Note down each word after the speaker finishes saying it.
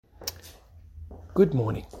Good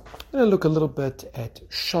morning. I'm going to look a little bit at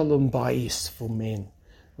Shalom Bayis for men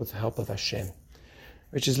with the help of Hashem,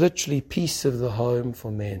 which is literally peace of the home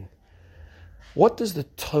for men. What does the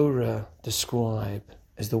Torah describe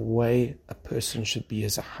as the way a person should be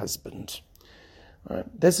as a husband? All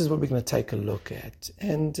right, this is what we're going to take a look at.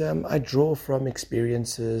 And I draw from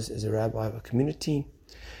experiences as a rabbi of a community,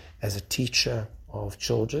 as a teacher of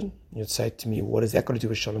children. You'd say to me, what has that got to do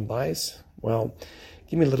with Shalom Bayis? Well,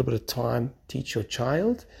 give me a little bit of time, teach your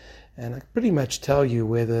child, and I can pretty much tell you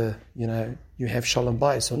whether, you have Shalom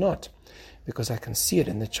Bayis or not, because I can see it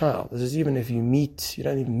in the child. This is even if you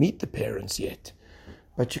don't even meet the parents yet,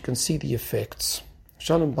 but you can see the effects.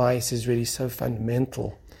 Shalom Bayis is really so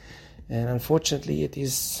fundamental, and unfortunately it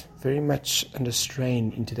is very much under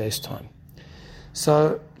strain in today's time.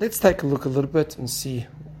 So let's take a look a little bit and see,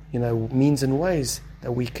 means and ways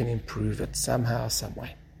that we can improve it somehow, some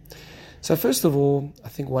way. So first of all, I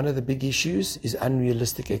think one of the big issues is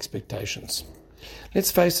unrealistic expectations.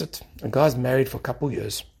 Let's face it, a guy's married for a couple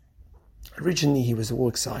years. Originally he was all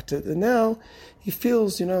excited, and now he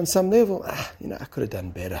feels, on some level, I could have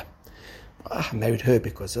done better. I married her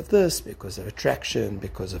because of this, because of attraction,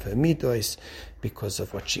 because of her midos, because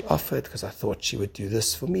of what she offered, because I thought she would do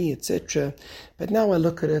this for me, etc. But now I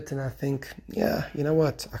look at it and I think, you know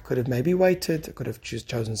what, I could have maybe waited, I could have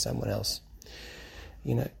chosen someone else.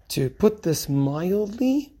 To put this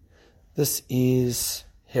mildly, this is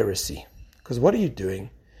heresy. Because what are you doing?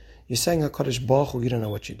 You're saying HaKadosh Baruch Hu, you don't know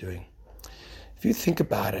what you're doing. If you think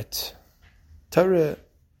about it, Torah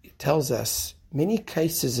tells us many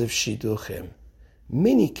cases of shidduchim,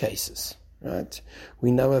 many cases, right?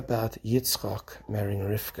 We know about Yitzchak marrying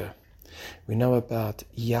Rivka. We know about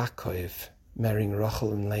Yaakov marrying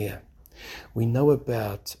Rachel and Leah. We know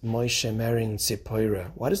about Moshe marrying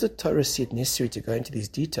Zipporah. Why does the Torah see it necessary to go into these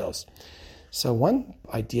details? So one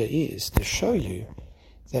idea is to show you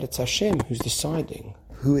that it's Hashem who's deciding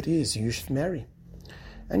who it is you should marry.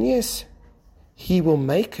 And yes, He will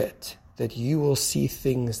make it that you will see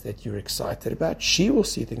things that you're excited about, she will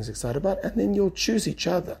see things excited about, and then you'll choose each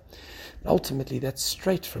other. But ultimately, that's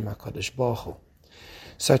straight from HaKadosh Baruch Hu.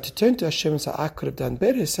 So to turn to Hashem and say, I could have done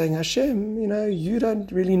better, is saying, Hashem, you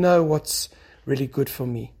don't really know what's really good for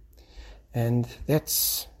me. And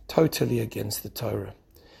that's totally against the Torah.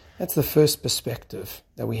 That's the first perspective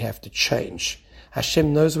that we have to change.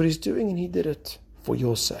 Hashem knows what He's doing, and He did it for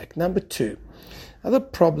your sake. Number two, other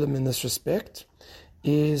problem in this respect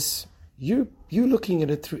is you looking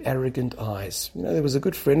at it through arrogant eyes. There was a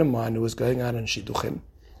good friend of mine who was going out on shidduchim,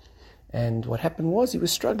 and what happened was he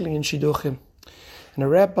was struggling in shidduchim. And a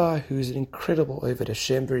rabbi who's an incredible Oved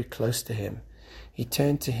Hashem, very close to him, he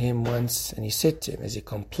turned to him once and he said to him, as he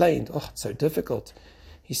complained, it's so difficult.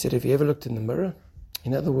 He said, have you ever looked in the mirror?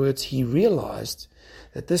 In other words, he realized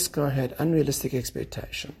that this guy had unrealistic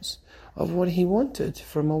expectations of what he wanted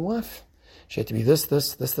from a wife. She had to be this,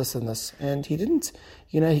 and this. And he didn't,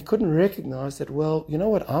 he couldn't recognize that,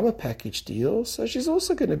 I'm a package deal, so she's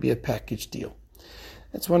also going to be a package deal.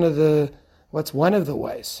 That's one of the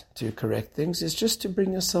ways to correct things is just to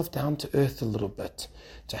bring yourself down to earth a little bit,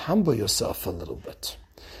 to humble yourself a little bit.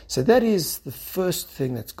 So that is the first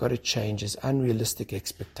thing that's got to change, is unrealistic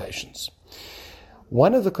expectations.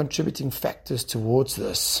 One of the contributing factors towards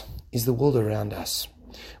this is the world around us.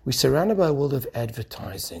 We're surrounded by a world of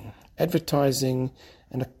advertising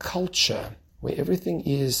and a culture where everything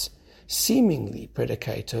is seemingly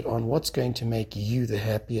predicated on what's going to make you the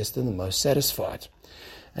happiest and the most satisfied.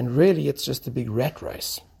 And really, it's just a big rat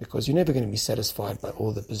race, because you're never going to be satisfied by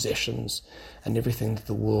all the possessions and everything that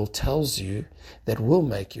the world tells you that will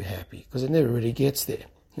make you happy, because it never really gets there.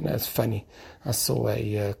 It's funny. I saw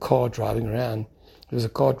a car driving around. There was a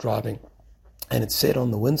car driving, and it said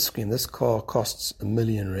on the windscreen, this car costs R1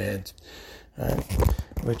 million,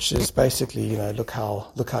 which is basically, look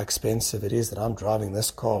how expensive it is that I'm driving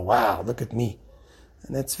this car. Wow, look at me.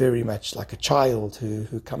 And that's very much like a child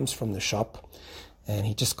who comes from the shop, and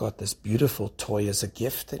he just got this beautiful toy as a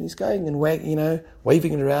gift, and he's going and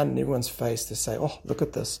waving it around in everyone's face to say, look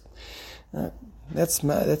at this. That's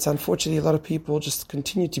unfortunately, a lot of people just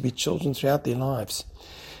continue to be children throughout their lives.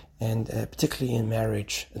 And particularly in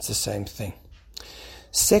marriage, it's the same thing.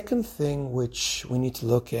 Second thing which we need to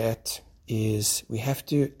look at is we have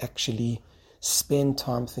to actually spend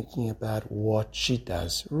time thinking about what she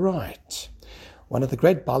does right. One of the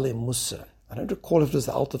great Balei Musa, I don't recall if it was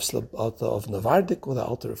the altar of Navardik or the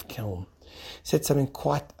altar of Kelm, said something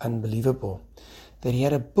quite unbelievable, that he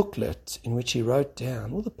had a booklet in which he wrote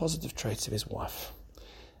down all the positive traits of his wife.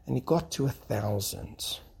 And he got to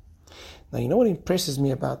 1,000. Now, what impresses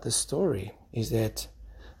me about this story is that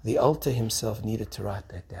the altar himself needed to write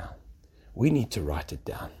that down. we need to write it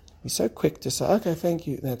down. We're so quick to say, okay, thank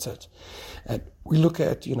you, that's it. And we look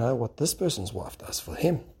at, what this person's wife does for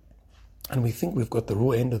him, and we think we've got the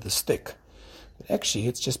raw end of the stick. But actually,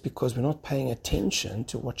 it's just because we're not paying attention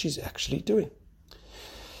to what she's actually doing.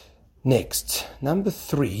 Next, number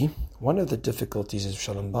 3, one of the difficulties of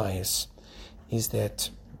Shalom Bayis is that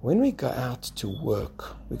when we go out to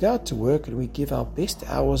work, and we give our best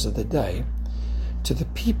hours of the day to the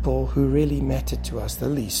people who really matter to us the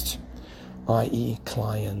least, i.e.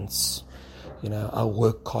 clients, our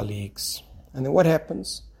work colleagues. And then what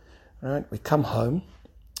happens? Right? We come home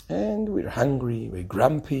and we're hungry, we're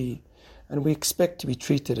grumpy, and we expect to be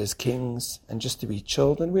treated as kings and just to be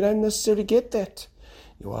children. We don't necessarily get that.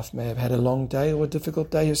 Your wife may have had a long day or a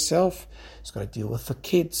difficult day herself. She's got to deal with the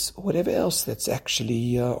kids or whatever else that's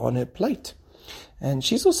actually on her plate. And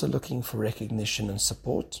she's also looking for recognition and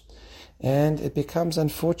support. And it becomes,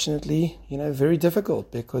 unfortunately, very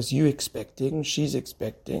difficult because you're expecting, she's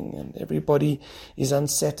expecting, and everybody is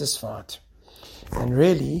unsatisfied. And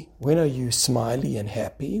really, when are you smiley and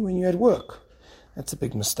happy? When you're at work. That's a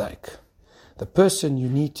big mistake. The person you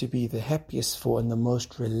need to be the happiest for and the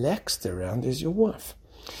most relaxed around is your wife.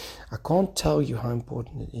 I can't tell you how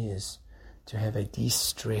important it is to have a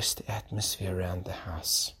de-stressed atmosphere around the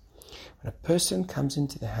house. When a person comes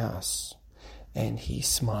into the house and he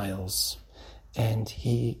smiles and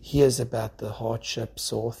he hears about the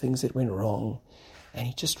hardships or things that went wrong and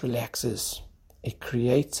he just relaxes, it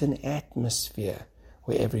creates an atmosphere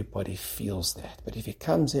where everybody feels that. But if he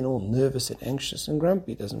comes in all nervous and anxious and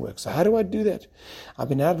grumpy, it doesn't work. So how do I do that? I've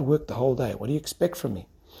been out of work the whole day. What do you expect from me?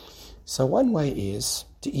 So one way is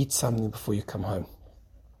to eat something before you come home.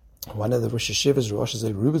 One of the Rosh Hashivas, Rosh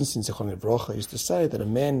Hashanah Rubinstein Zichron Livrocha, used to say that a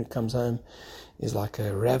man who comes home is like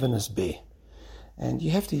a ravenous bear. And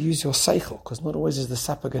you have to use your seichel, because not always is the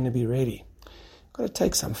supper going to be ready. You've got to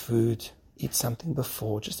take some food, eat something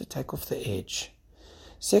before, just to take off the edge.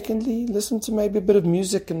 Secondly, listen to maybe a bit of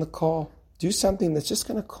music in the car. Do something that's just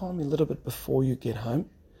going to calm you a little bit before you get home.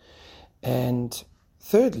 And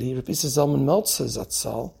thirdly, Rabbi Zalman Meltzer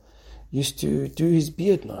Zatzal used to do his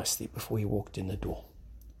beard nicely before he walked in the door.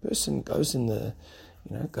 The person goes in the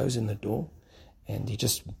door and he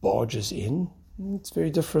just barges in. It's very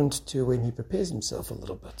different to when he prepares himself a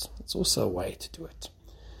little bit. It's also a way to do it.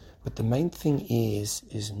 But the main thing is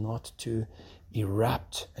not to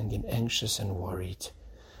erupt and get anxious and worried.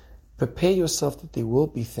 Prepare yourself that there will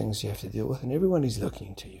be things you have to deal with, and everyone is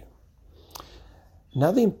looking to you.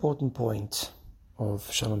 Another important point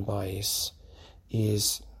of Shalom Bayis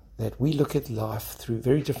is that we look at life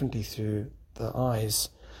very differently through the eyes,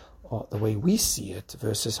 or the way we see it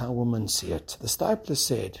versus how women see it. The Stipler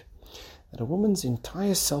said that a woman's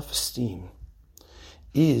entire self-esteem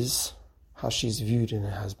is how she's viewed in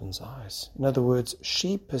her husband's eyes. In other words,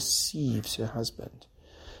 she perceives her husband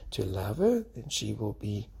to love her, then she will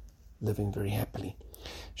be living very happily.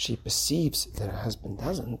 She perceives that her husband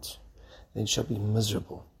doesn't, then she'll be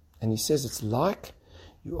miserable. And he says it's like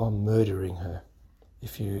you are murdering her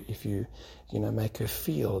if you make her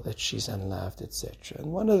feel that she's unloved, etc.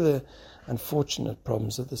 And one of the unfortunate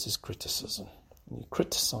problems of this is criticism. When you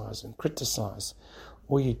criticize and criticize,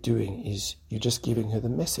 all you're doing is you're just giving her the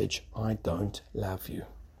message, I don't love you.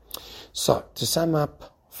 So, to sum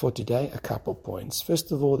up for today, a couple points.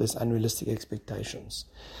 First of all, there's unrealistic expectations.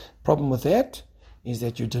 Problem with that is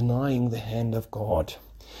that you're denying the hand of God.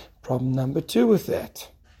 Problem number 2 with that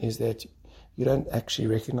is that you don't actually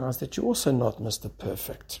recognize that you're also not Mr.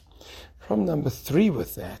 Perfect. Problem number 3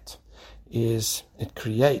 with that is it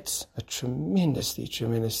creates a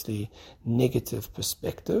tremendously negative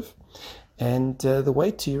perspective. And the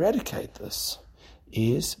way to eradicate this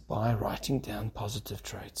is by writing down positive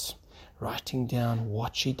traits, writing down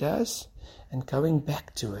what she does and going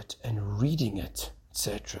back to it and reading it,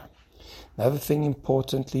 etc. Another thing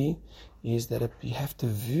importantly is that you have to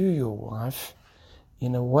view your wife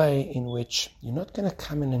in a way in which you're not going to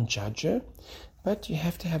come in and judge her, but you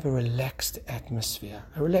have to have a relaxed atmosphere,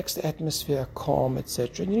 calm,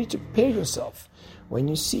 etc. And you need to prepare yourself when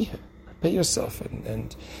you see her. Prepare yourself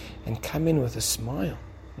and come in with a smile,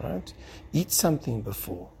 right? Eat something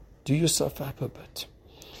before. Do yourself up a bit.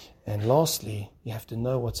 And lastly, you have to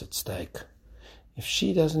know what's at stake. If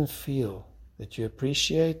she doesn't feel that you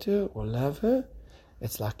appreciate her or love her,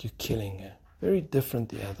 it's like you're killing her. Very different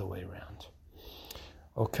the other way around.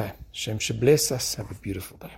 Okay, Shem should bless us. Have a beautiful day.